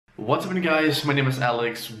What's up guys, my name is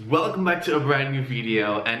Alex, welcome back to a brand new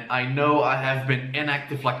video. And I know I have been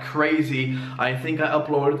inactive like crazy. I think I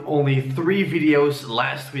uploaded only 3 videos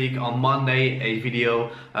last week. On Monday a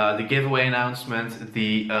video, the giveaway announcement,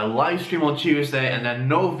 the live stream on Tuesday, and then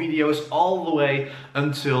no videos all the way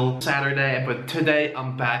until Saturday. But today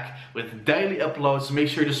I'm back with daily uploads, so make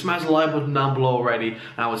sure to smash the like button down below already.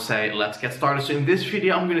 And I would say let's get started. So in this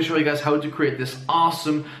video I'm going to show you guys how to create this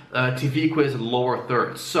awesome TV quiz lower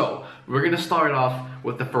third. So we're going to start off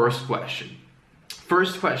with the first question.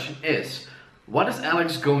 First question is, what is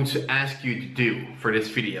Alex going to ask you to do for this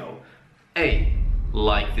video? A,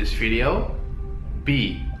 like this video.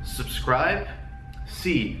 B, subscribe.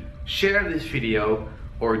 C, share this video.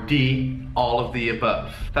 Or D, all of the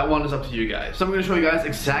above. That one is up to you guys. So I'm going to show you guys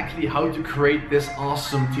exactly how to create this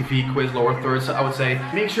awesome TV quiz lower third. So I would say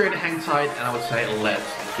make sure to hang tight, and I would say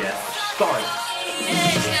let's get started.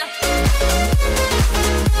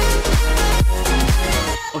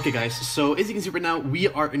 Okay guys, so as you can see right now, we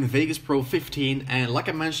are in Vegas Pro 15, and like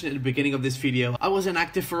I mentioned at the beginning of this video, I was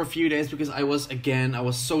inactive for a few days because I was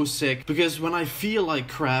so sick. Because when I feel like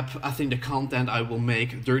crap, I think the content I will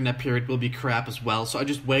make during that period will be crap as well. So I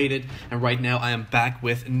just waited, and right now I am back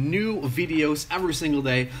with new videos every single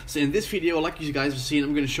day. So in this video, like you guys have seen,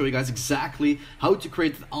 I'm going to show you guys exactly how to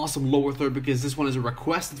create an awesome lower third, because this one is a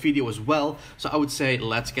requested video as well. So I would say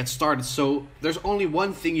let's get started. So there's only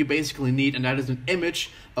one thing you basically need, and that is an image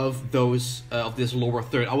of this lower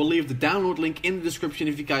third. I will leave the download link in the description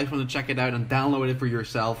if you guys want to check it out and download it for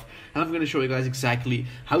yourself. And I'm going to show you guys exactly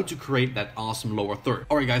how to create that awesome lower third.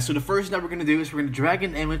 Alright guys, so the first thing that we're going to do is we're going to drag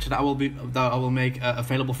an image that I will make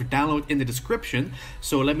available for download in the description.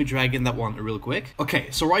 So let me drag in that one real quick. Okay,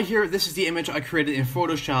 so right here, this is the image I created in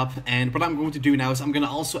Photoshop, and what I'm going to do now is I'm going to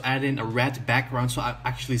also add in a red background so I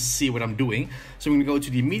actually see what I'm doing. So I'm going to go to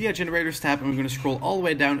the Media Generators tab, and we're going to scroll all the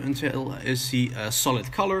way down until you see a solid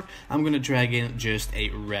color. I'm going to drag in just a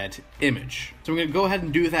red image. So we're going to go ahead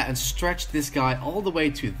and do that and stretch this guy all the way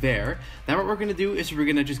to there. Then what we're going to do is we're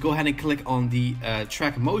going to just go ahead and click on the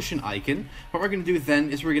track motion icon. What we're going to do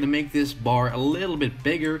then is we're going to make this bar a little bit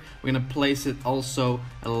bigger. We're going to place it also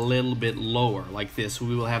a little bit lower like this. So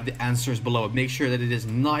we will have the answers below it. Make sure that it is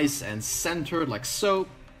nice and centered like so.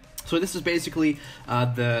 So this is basically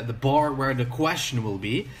the bar where the question will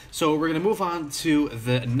be. So we're going to move on to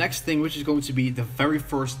the next thing, which is going to be the very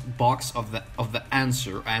first box of the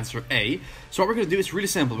answer A. So what we're going to do is really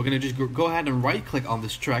simple. We're going to just go ahead and right click on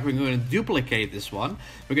this track. We're going to duplicate this one.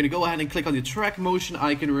 We're going to go ahead and click on the track motion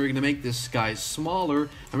icon. We're going to make this guy smaller,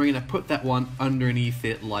 and we're going to put that one underneath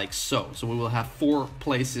it like so. So we will have 4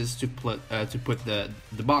 places to put the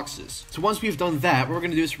boxes. So once we've done that, what we're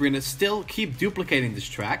going to do is we're going to still keep duplicating this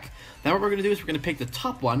track. Then what we're going to do is we're going to pick the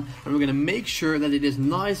top one, and we're going to make sure that it is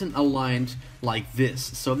nice and aligned like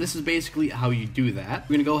this. So this is basically how you do that.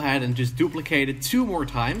 We're going to go ahead and just duplicate it 2 more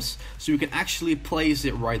times so you can actually place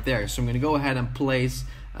it right there. So I'm going to go ahead and place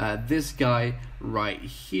this guy right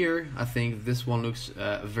here. I think this one looks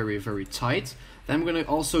very, very tight. Then I'm going to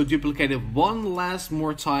also duplicate it 1 last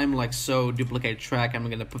more time like so, duplicate track. I'm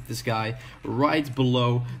going to put this guy right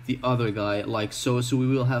below the other guy like so. So we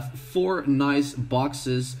will have 4 nice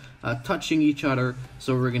boxes touching each other.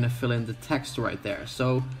 So we're going to fill in the text right there.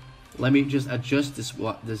 So let me just adjust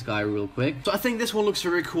this guy real quick. So I think this one looks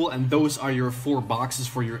very cool, and those are your 4 boxes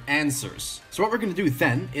for your answers. So what we're going to do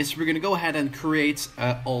then is we're going to go ahead and create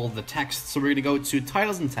all the text. So we're going to go to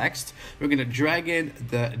titles and text. We're going to drag in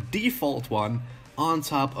the default one on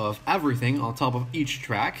top of everything, on top of each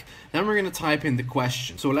track. Then we're going to type in the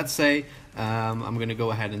question. So let's say I'm going to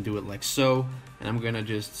go ahead and do it like so, and I'm going to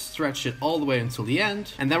just stretch it all the way until the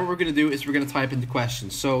end. And then what we're going to do is we're going to type in the question.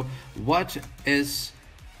 So what is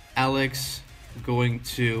Alex going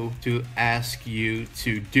to ask you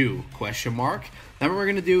to do? Question mark. Then what we're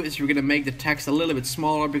going to do is we're going to make the text a little bit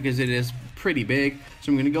smaller because it is pretty big.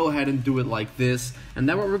 So I'm going to go ahead and do it like this. And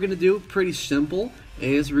then what we're going to do, pretty simple,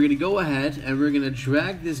 is we're going to go ahead and we're going to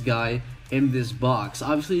drag this guy in this box.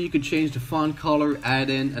 Obviously you could change the font color, add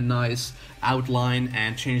in a nice outline,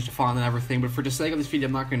 and change the font and everything, but for the sake of this video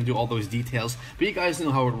I'm not going to do all those details, but you guys know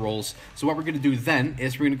how it rolls. So what we're going to do then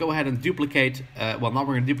is we're going to go ahead and duplicate, we're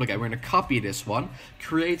going to copy this one,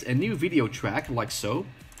 create a new video track like so.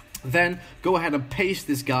 Then go ahead and paste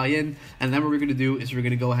this guy in, and then what we're going to do is we're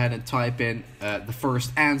going to go ahead and type in the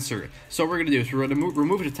first answer. So what we're going to do is we're going to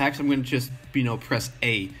remove the text. I'm going to just press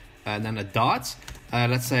A and then a dot.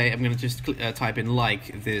 Let's say I'm going to just type in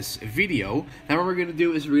like this video. Now what we're going to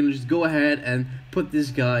do is we're going to just go ahead and put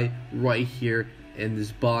this guy right here in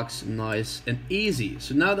this box, nice and easy.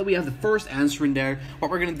 So now that we have the first answer in there,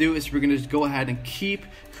 what we're gonna do is we're gonna just go ahead and keep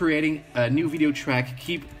creating a new video track,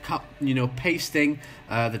 keep pasting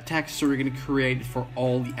the text so we're gonna create for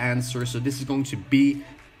all the answers. So this is going to be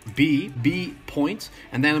B point,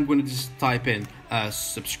 and then I'm going to just type in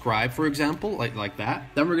subscribe, for example, like that.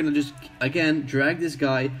 Then we're going to just again drag this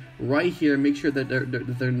guy right here, make sure that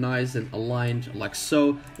they're nice and aligned like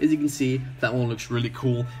so. As you can see, that one looks really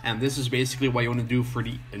cool, and this is basically what you want to do for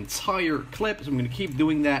the entire clip. So I'm going to keep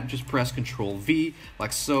doing that, just press Ctrl V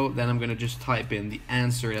like so. Then I'm going to just type in the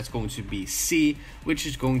answer, that's going to be C, which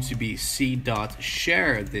is going to be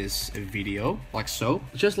C.share this video like so.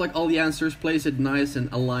 Just like all the answers, place it nice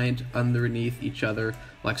and aligned underneath each other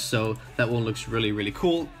like so. That one looks really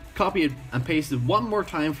cool. Copy it and paste it one more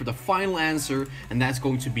time for the final answer, and that's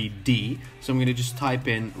going to be D. So I'm going to just type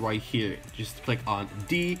in right here, just click on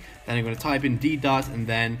D, then I'm going to type in D dot, and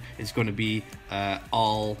then it's going to be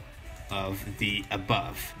all of the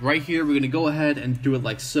above. Right here, we're going to go ahead and do it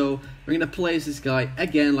like so. We're going to place this guy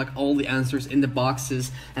again, like all the answers in the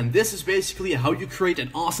boxes, and this is basically how you create an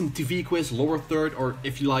awesome TV quiz, lower third, or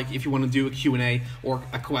if you want to do a Q&A or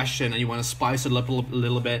a question and you want to spice it up a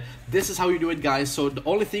little bit, this is how you do it, guys. So the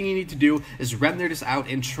only thing you need to do is render this out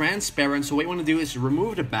in transparent. So what you want to do is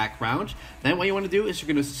remove the background. Then what you want to do is you're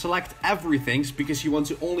going to select everything, because you want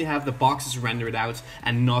to only have the boxes rendered out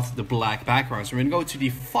and not the black background. So we're going to go to the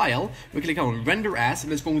file, we click on render as,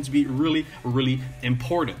 and it's going to be really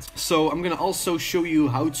important. So I'm going to also show you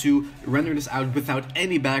how to render this out without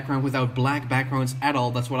any background, without black backgrounds at all.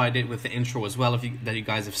 That's what I did with the intro as well, that you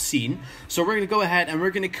guys have seen. So we're going to go ahead and we're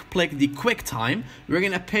going to click the quick time. We're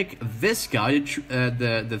going to pick this guy,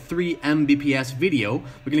 the 3 Mbps video.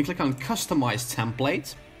 We're going to click on customize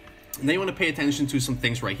template. And then you want to pay attention to some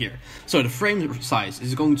things right here. So the frame size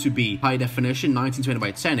is going to be high definition, 1920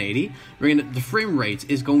 by 1080. The frame rate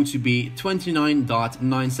is going to be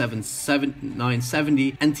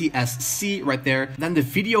 29.970 NTSC right there. Then the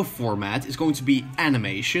video format is going to be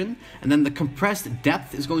animation. And then the compressed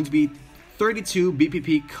depth is going to be 32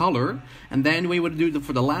 bpp color. And then what you want to do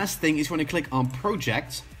for the last thing is you want to click on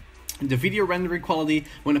project. The video rendering quality,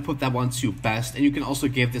 I'm going to put that one to best, and you can also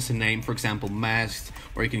give this a name, for example masked,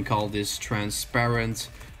 or you can call this transparent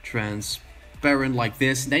like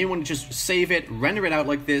this. Then you want to just save it, render it out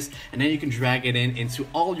like this, and then you can drag it into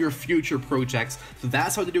all your future projects. So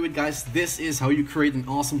that's how to do it, guys. This is how you create an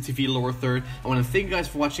awesome TV lower third. I want to thank you guys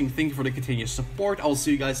for watching. Thank you for the continuous support. I'll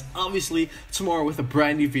see you guys obviously tomorrow with a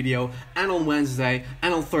brand new video, and on Wednesday,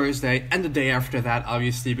 and on Thursday, and the day after that,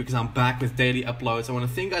 obviously, because I'm back with daily uploads. I want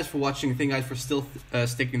to thank you guys for watching. Thank you guys for still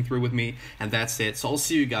sticking through with me, and that's it. So I'll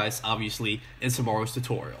see you guys obviously in tomorrow's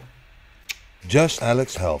tutorial.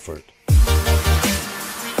 JustAlexHalford.